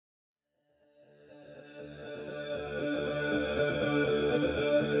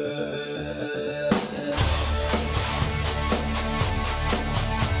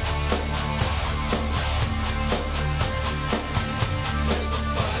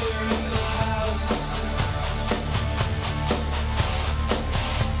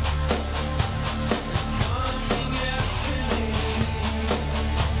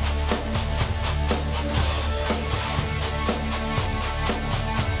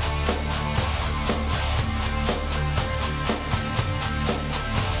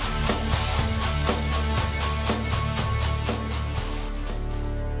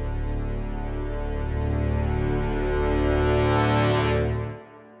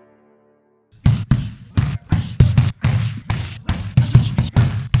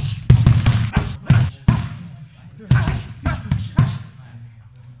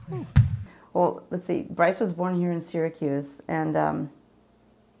Well, let's see. Bryce was born here in Syracuse, and I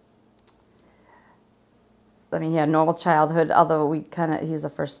mean, he had a normal childhood, although he was a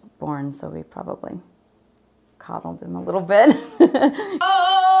firstborn, so we probably coddled him a little bit.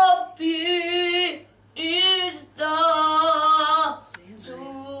 Happy is the to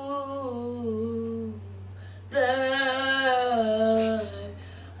the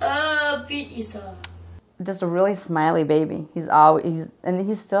happy Easter. Just a really smiley baby. He's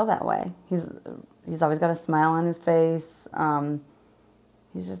still that way. He's always got a smile on his face.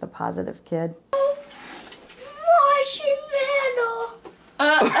 He's just a positive kid.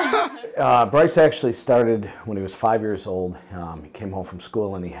 Bryce actually started when he was 5 years old. He came home from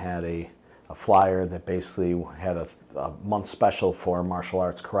school and he had a flyer that basically had a month special for martial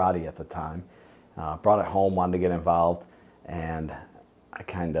arts karate at the time. Brought it home, wanted to get involved, and I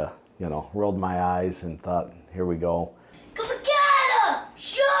kind of, rolled my eyes and thought, here we go. Kapakata!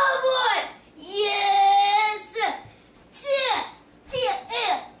 Showboy! Yes!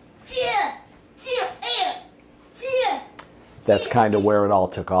 That's kind of where it all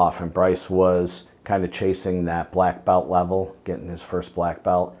took off, and Bryce was kind of chasing that black belt level, getting his first black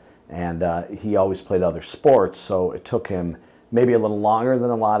belt, and he always played other sports, so it took him maybe a little longer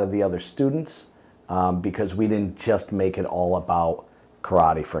than a lot of the other students because we didn't just make it all about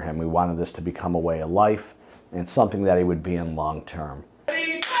karate for him. We wanted this to become a way of life and something that he would be in long term.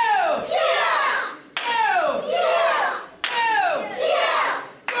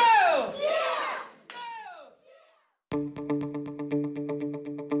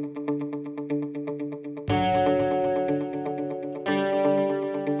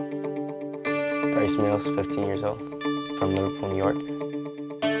 Bryce Mills, 15 years old, from Liverpool, New York.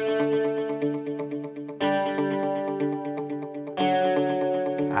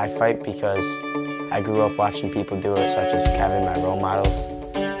 I fight because I grew up watching people do it, such as Kevin, my role models,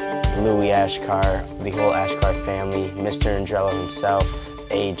 Louis Ashkar, the whole Ashkar family, Mr. Andrello himself,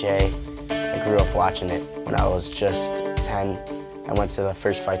 AJ. I grew up watching it. When I was just 10, I went to the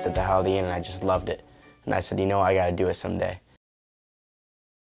first fights at the Holiday Inn and I just loved it. And I said, I gotta do it someday.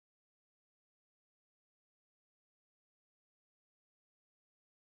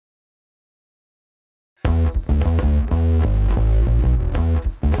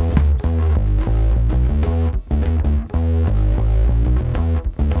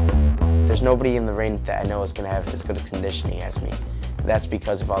 There's nobody in the ring that I know is going to have as good a conditioning as me. That's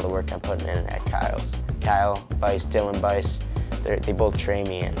because of all the work I'm putting in at Kyle's. Kyle Bice, Dylan Bice, they both train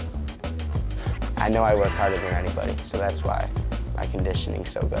me, and I know I work harder than anybody, so that's why my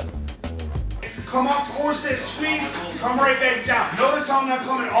conditioning's so good. Come up, corset, squeeze, come right back down. Notice how I'm not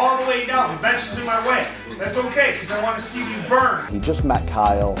coming all the way down. The bench is in my way. That's okay, because I want to see you burn. He just met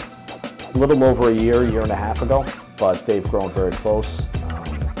Kyle a little over a year and a half ago, but they've grown very close.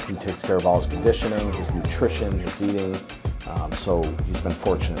 He takes care of all his conditioning, his nutrition, his eating, so he's been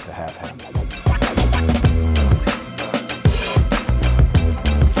fortunate to have him.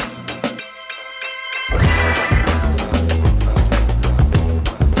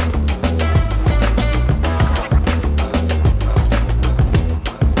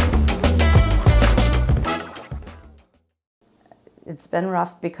 It's been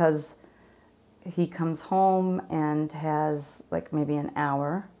rough because he comes home and has like maybe an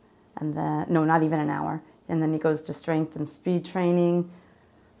hour, and then, no, not even an hour, and then he goes to strength and speed training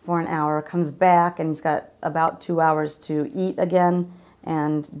for an hour, comes back, and he's got about 2 hours to eat again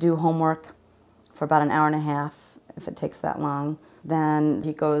and do homework for about an hour and a half, if it takes that long. Then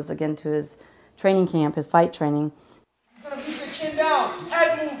he goes again to his training camp, his fight training. You're going to keep the chin down,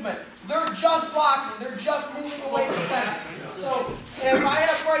 head movement. They're just blocking, they're just moving away from center. So if I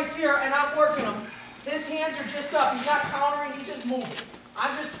have Bryce here and I'm working him, his hands are just up, he's not countering, he's just moving.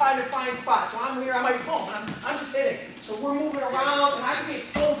 I'm just trying to find spots. So I'm here, I'm like, boom, I'm just hitting. So we're moving around and I can be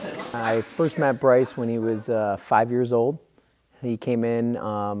explosive. I first met Bryce when he was 5 years old. He came in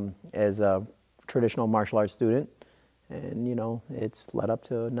as a traditional martial arts student, and it's led up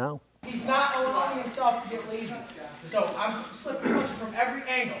to now. He's not allowing himself to get lazy. So I'm slipping punching from every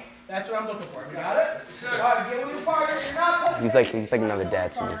angle. That's what I'm looking for. You got it? Get with your partner. You're not punching. He's like another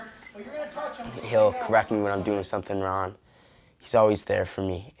dad to me. He'll correct me when I'm doing something wrong. He's always there for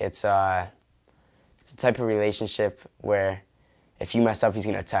me. It's a type of relationship where if you mess up, he's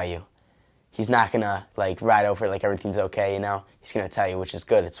gonna tell you. He's not gonna like ride over it like everything's okay, He's gonna tell you, which is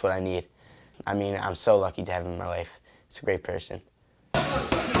good. It's what I need. I mean, I'm so lucky to have him in my life. He's a great person.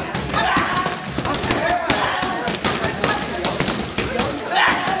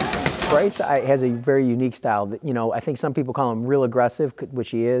 Bryce has a very unique style. I think some people call him real aggressive,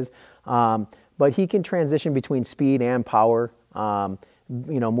 which he is, but he can transition between speed and power.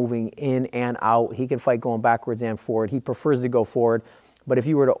 moving in and out. He can fight going backwards and forward. He prefers to go forward. But if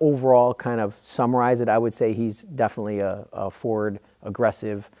you were to overall kind of summarize it, I would say he's definitely a forward,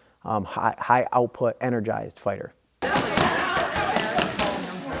 aggressive, high output, energized fighter.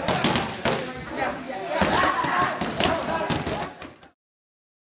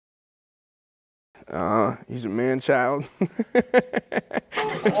 He's a man-child.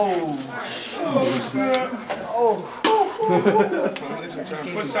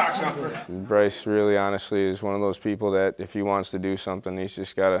 Put socks on. Bryce really honestly is one of those people that if he wants to do something, he's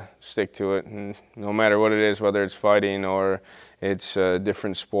just got to stick to it. And no matter what it is, whether it's fighting or it's a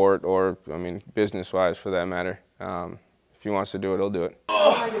different sport or, I mean, business-wise for that matter, if he wants to do it, he'll do it.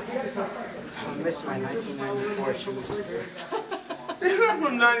 I miss my 1994 shoes.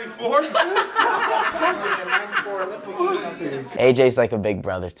 From 94? 94 Olympics or something. AJ's like a big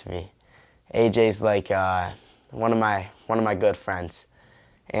brother to me. AJ's like one of my good friends,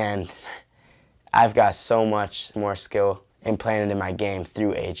 and I've got so much more skill implanted in my game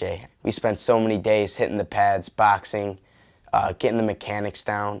through AJ. We spent so many days hitting the pads, boxing, getting the mechanics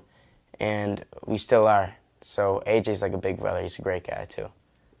down, and we still are. So AJ's like a big brother. He's a great guy too.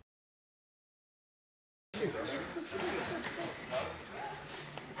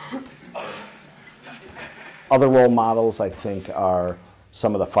 Other role models, I think, are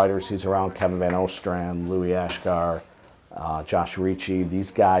some of the fighters he's around, Kevin Van Oostrom, Louis Ashkar, Josh Ricci, these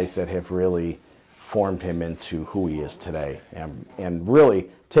guys that have really formed him into who he is today, and really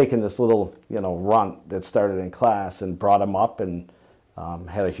taken this little, runt that started in class and brought him up and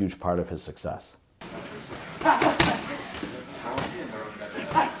had a huge part of his success.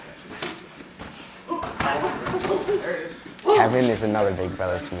 Kevin is another big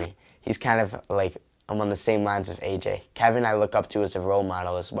brother to me. He's kind of like, I'm on the same lines of AJ. Kevin I look up to as a role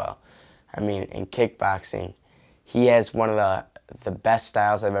model as well. I mean, in kickboxing, he has one of the best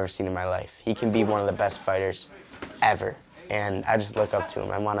styles I've ever seen in my life. He can be one of the best fighters ever, and I just look up to him.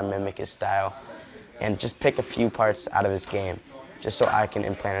 I want to mimic his style and just pick a few parts out of his game just so I can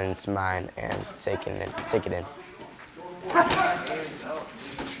implant it into mine and take it in.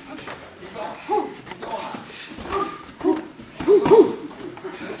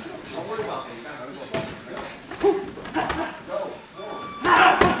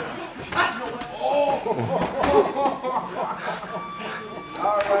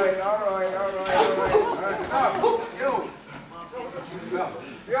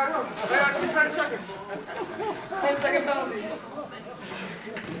 Yeah, I know. I got 10 seconds. 10-second penalty.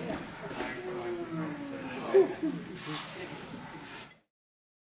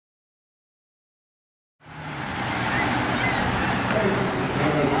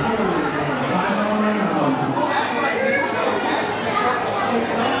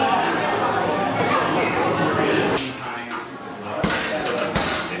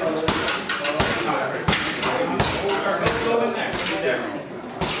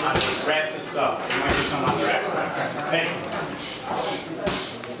 Racks and stuff. There might be some on the racks. Thank you.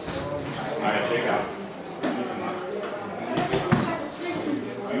 All right, check out.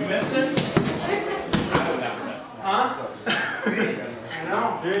 You missed it? I would never miss. Huh? I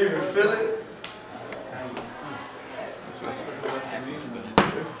know. You didn't even feel it?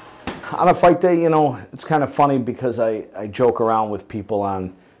 On a fight day, it's kind of funny because I joke around with people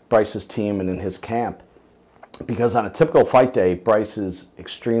on Bryce's team and in his camp. Because on a typical fight day, Bryce is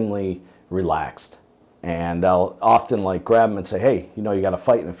extremely relaxed. And I'll often grab him and say, hey, you got to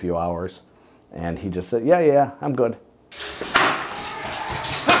fight in a few hours. And he just said, yeah, I'm good.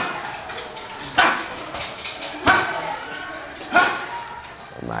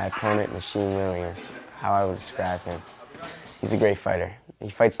 My opponent, Machine Williams, how I would describe him. He's a great fighter. He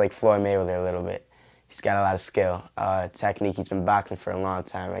fights like Floyd Mayweather a little bit. He's got a lot of skill, technique. He's been boxing for a long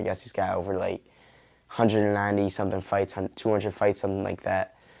time. I guess he's got over 190 something fights, 200 fights, something like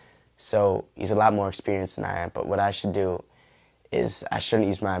that. So he's a lot more experienced than I am. But what I should do is I shouldn't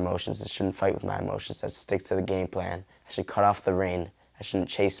use my emotions. I shouldn't fight with my emotions. I should stick to the game plan. I should cut off the rein. I shouldn't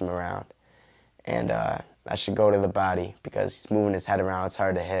chase him around. And I should go to the body because he's moving his head around. It's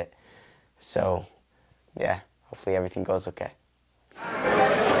hard to hit. So, yeah, hopefully everything goes okay.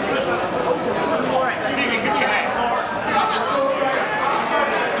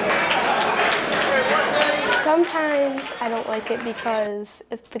 Sometimes I don't like it because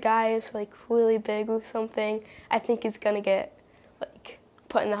if the guy is really big or something, I think he's gonna get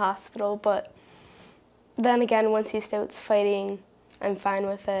put in the hospital. But then again, once he starts fighting, I'm fine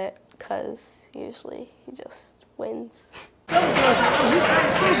with it because usually he just wins. It's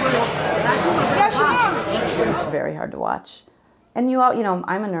very hard to watch. And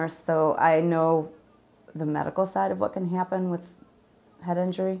I'm a nurse, so I know the medical side of what can happen with head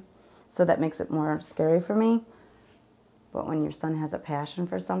injury, so that makes it more scary for me. But when your son has a passion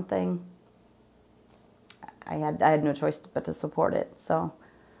for something, I had no choice but to support it. So.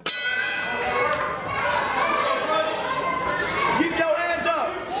 Keep your hands up.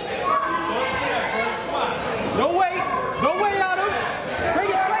 No way out of. Bring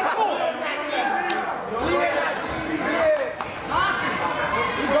it straight forward.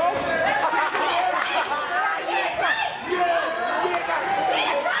 You go.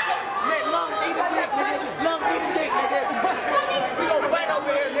 Let lungs eat a dick, nigga. Lungs eat a dick, nigga. We gon' fight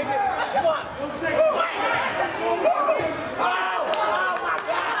over here, nigga. Come on.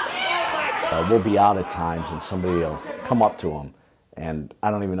 We'll be out at times and somebody will come up to him, and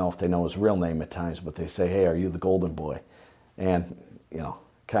I don't even know if they know his real name at times, but they say, "Hey, are you the golden boy?" And, you know,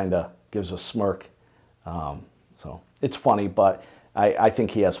 kind of gives a smirk. So it's funny, but I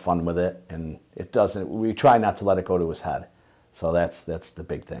think he has fun with it, and it doesn't, we try not to let it go to his head. So that's the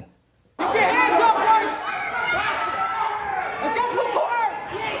big thing. Keep your hands up, Bryce. Let's go blue corner.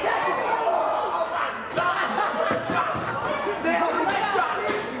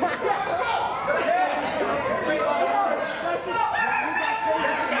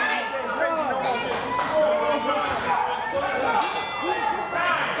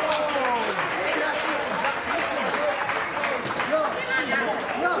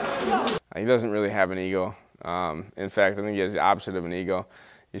 He doesn't really have an ego. In fact, I think he has the opposite of an ego.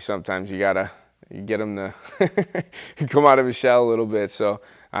 Sometimes you gotta get him to come out of his shell a little bit. So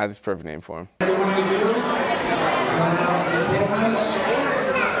that's the perfect name for him. Keep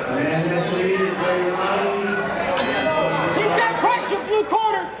that pressure, blue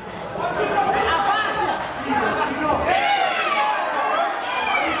corner.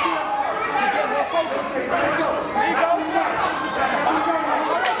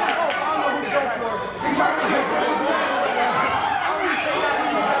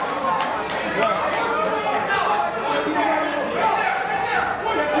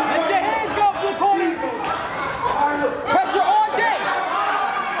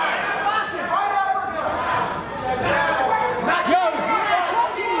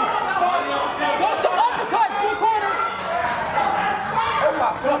 Go some uppercuts, blue corner.